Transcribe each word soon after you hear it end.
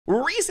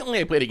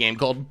Recently, I played a game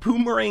called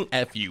Boomerang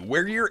FU,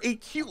 where you're a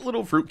cute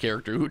little fruit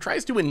character who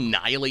tries to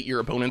annihilate your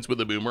opponents with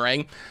a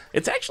boomerang.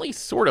 It's actually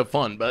sort of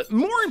fun, but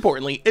more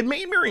importantly, it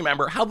made me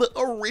remember how the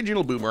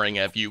original Boomerang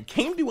FU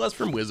came to us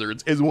from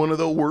Wizards as one of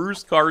the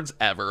worst cards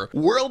ever,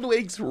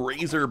 Worldwake's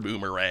Razor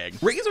Boomerang.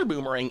 Razor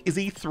Boomerang is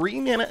a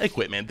 3-mana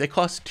equipment that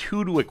costs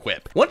 2 to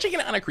equip. Once you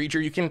get on a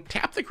creature, you can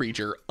tap the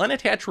creature,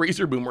 unattach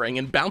Razor Boomerang,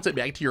 and bounce it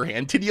back to your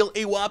hand to deal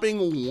a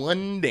whopping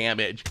 1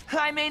 damage.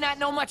 I may not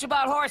know much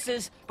about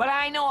horses, but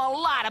I know a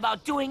lot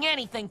about doing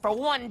anything for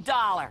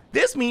 $1.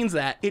 This means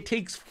that it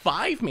takes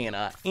 5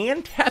 mana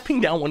and tapping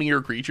down one of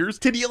your creatures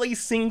to deal a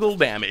single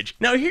damage.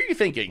 Now here you're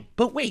thinking,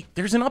 but wait,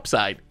 there's an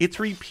upside. It's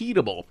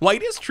repeatable. While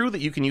it is true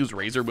that you can use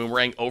Razor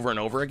Boomerang over and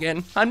over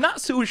again, I'm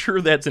not so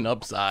sure that's an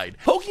upside.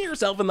 Poking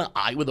yourself in the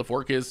eye with a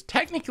fork is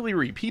technically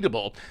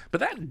repeatable, but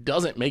that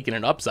doesn't make it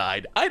an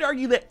upside. I'd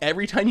argue that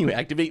every time you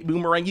activate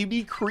Boomerang, you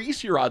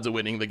decrease your odds of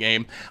winning the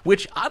game,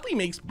 which oddly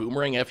makes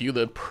Boomerang FU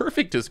the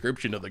perfect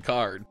description of the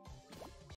card.